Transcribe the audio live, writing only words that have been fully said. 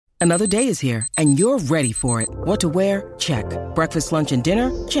Another day is here, and you're ready for it. What to wear? Check. Breakfast, lunch, and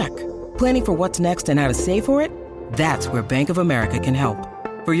dinner? Check. Planning for what's next and how to save for it? That's where Bank of America can help.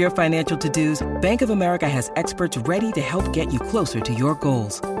 For your financial to-dos, Bank of America has experts ready to help get you closer to your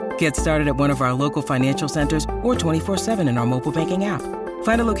goals. Get started at one of our local financial centers or 24/7 in our mobile banking app.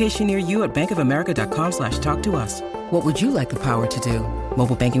 Find a location near you at bankofamerica.com/talktous. What would you like the power to do?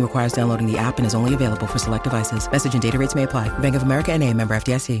 Mobile banking requires downloading the app and is only available for select devices. Message and data rates may apply. Bank of America N.A., member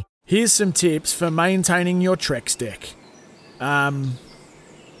FDIC. Here's some tips for maintaining your Trex deck.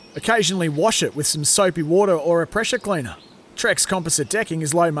 Occasionally wash it with some soapy water or a pressure cleaner. Trex composite decking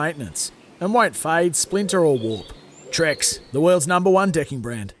is low maintenance and won't fade, splinter or warp. Trex, the world's #1 decking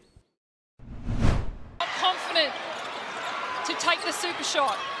brand. Confident to take the super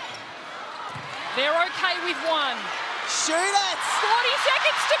shot. They're okay with one. Shoot it! 40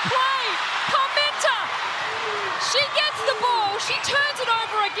 seconds to play. Comenta. She gets the ball. She turns it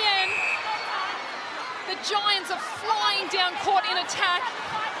over again. The Giants are flying down court in attack.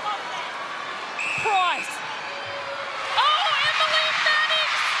 Price. Oh, Emily Mannix!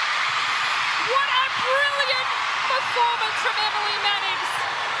 What a brilliant performance from Emily Mannix.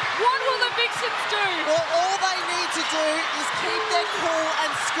 What will the Vixens do? Well, all they need to do is keep their cool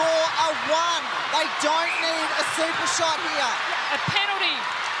and score a 1. They don't need a super shot here. A penalty.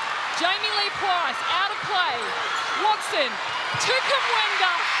 Jamie Lee Price out of play. Watson to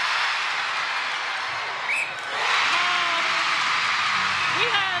Kamwenga. We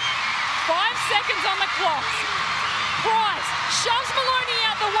have 5 seconds on the clock. Price shoves Maloney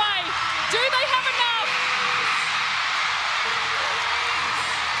out the way. Do they have enough?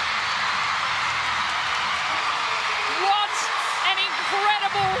 What an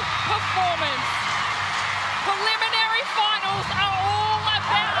incredible performance. Preliminary finals are all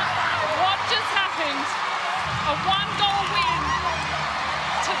about what just happened. A 1-goal win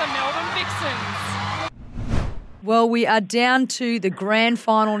to the Melbourne Vixens. Well, we are down to the grand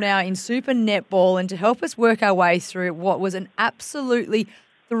final now in Super Netball, and to help us work our way through what was an absolutely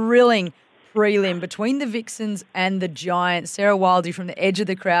thrilling prelim between the Vixens and the Giants, Sarah Wildy from the Edge of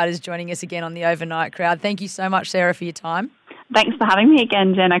the Crowd is joining us again on the Overnight Crowd. Thank you so much, Sarah, for your time. Thanks for having me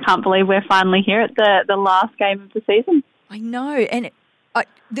again, Jen. I can't believe we're finally here at the last game of the season. I know, and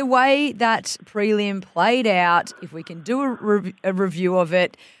the way that prelim played out, if we can do a review of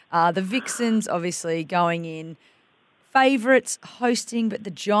it, the Vixens obviously going in favourites, hosting, but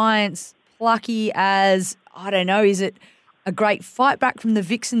the Giants plucky as, I don't know, is it a great fight back from the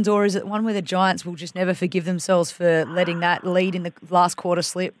Vixens, or is it one where the Giants will just never forgive themselves for letting that lead in the last quarter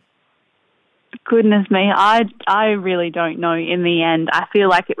slip? Goodness me, I really don't know in the end. I feel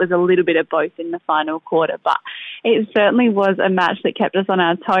like it was a little bit of both in the final quarter, but it certainly was a match that kept us on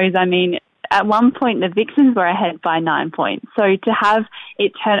our toes. I mean, at one point the Vixens were ahead by 9 points. So to have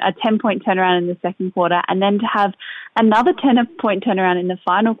it turn a 10-point turnaround in the second quarter, and then to have another 10-point turnaround in the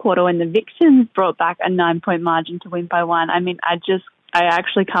final quarter when the Vixens brought back a 9-point margin to win by 1. I mean, I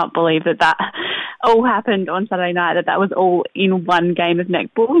actually can't believe that all happened on Saturday night, that was all in one game of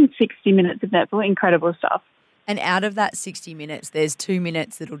netball, in 60 minutes of netball. Incredible stuff. And out of that 60 minutes, there's 2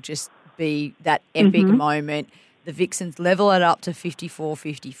 minutes that'll just be that epic moment. The Vixens level it up to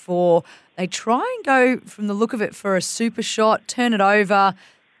 54-54. They try and go, from the look of it, for a super shot, turn it over, a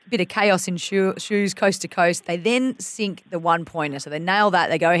bit of chaos in shoes, coast to coast. They then sink the 1-pointer. So they nail that.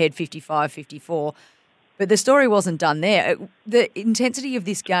 They go ahead 55-54. But the story wasn't done there. The intensity of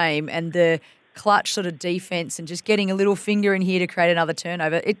this game and the clutch sort of defense and just getting a little finger in here to create another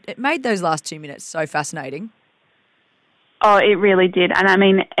turnover, it made those last 2 minutes so fascinating. Oh, it really did. And I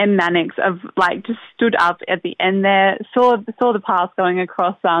mean, M. Mannix just stood up at the end there, saw the pass going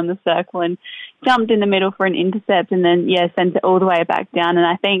across the circle and jumped in the middle for an intercept, and then, sent it all the way back down. And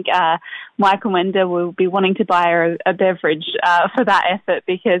I think Michael Wender will be wanting to buy her a beverage for that effort,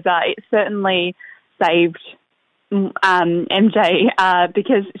 because it certainly saved MJ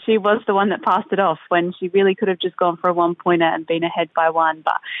because she was the one that passed it off when she really could have just gone for a 1-pointer and been ahead by 1.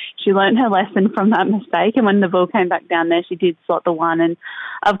 But she learned her lesson from that mistake, and when the ball came back down there, she did slot the 1. And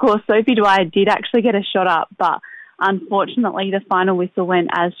of course, Sophie Dwyer did actually get a shot up, but unfortunately the final whistle went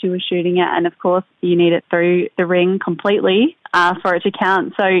as she was shooting it, and of course you need it through the ring completely for it to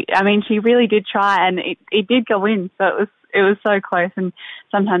count. So I mean, she really did try, and it did go in, so it was so close. And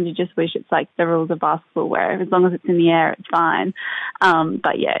sometimes you just wish it's like the rules of basketball, where as long as it's in the air, it's fine.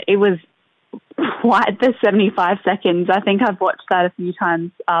 But yeah, it was quite the 75 seconds. I think I've watched that a few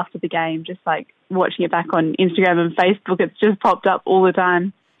times after the game, just like watching it back on Instagram and Facebook. It's just popped up all the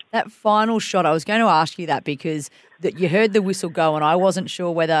time. That final shot, I was going to ask you that because you heard the whistle go and I wasn't sure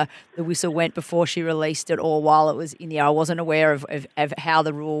whether the whistle went before she released it or while it was in the air. I wasn't aware of how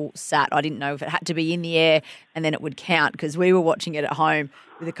the rule sat. I didn't know if it had to be in the air and then it would count because we were watching it at home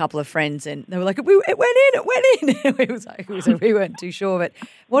with a couple of friends and they were like, it went in. We weren't too sure. But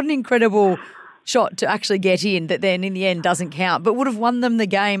what an incredible shot to actually get in that then in the end doesn't count, but would have won them the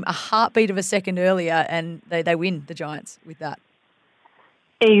game a heartbeat of a second earlier and they win, the Giants, with that.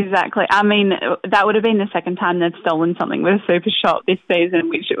 Exactly. I mean, that would have been the second time they've stolen something with a super shot this season,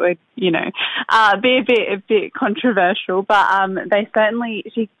 which it would, be a bit controversial. But they certainly,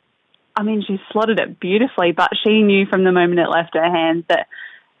 she slotted it beautifully, but she knew from the moment it left her hands that,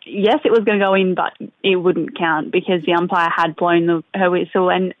 yes, it was going to go in, but it wouldn't count because the umpire had blown her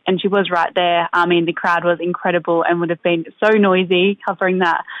whistle and she was right there. I mean, the crowd was incredible and would have been so noisy covering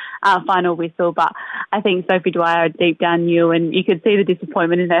that final whistle. But I think Sophie Dwyer deep down knew, and you could see the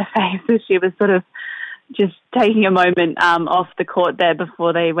disappointment in her face as she was sort of just taking a moment off the court there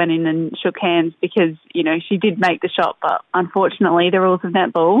before they went in and shook hands because, she did make the shot, but unfortunately the rules of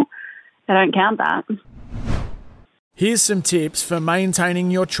netball, they don't count that. Here's some tips for maintaining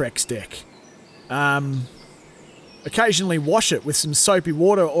your Trex deck. Occasionally wash it with some soapy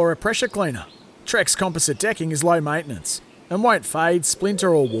water or a pressure cleaner. Trex composite decking is low maintenance and won't fade, splinter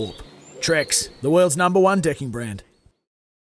or warp. Trex, the world's #1 decking brand.